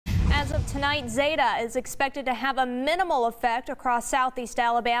As of tonight, Zeta is expected to have a minimal effect across southeast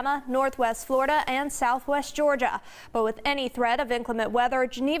Alabama, northwest Florida, and southwest Georgia. But with any threat of inclement weather,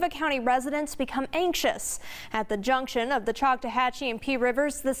 Geneva County residents become anxious. At the junction of the Choctawhatchee and Pea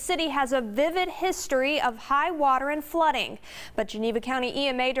Rivers, the city has a vivid history of high water and flooding. But Geneva County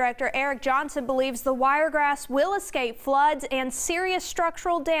EMA Director Eric Johnson believes the wiregrass will escape floods and serious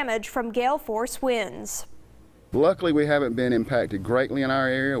structural damage from gale force winds. Luckily, we haven't been impacted greatly in our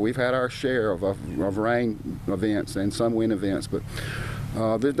area. We've had our share of rain events and some wind events, but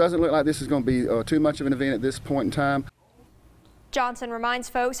it doesn't look like this is going to be too much of an event at this point in time. Johnson reminds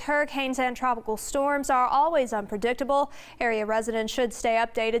folks hurricanes and tropical storms are always unpredictable. Area residents should stay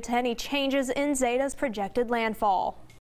updated to any changes in Zeta's projected landfall.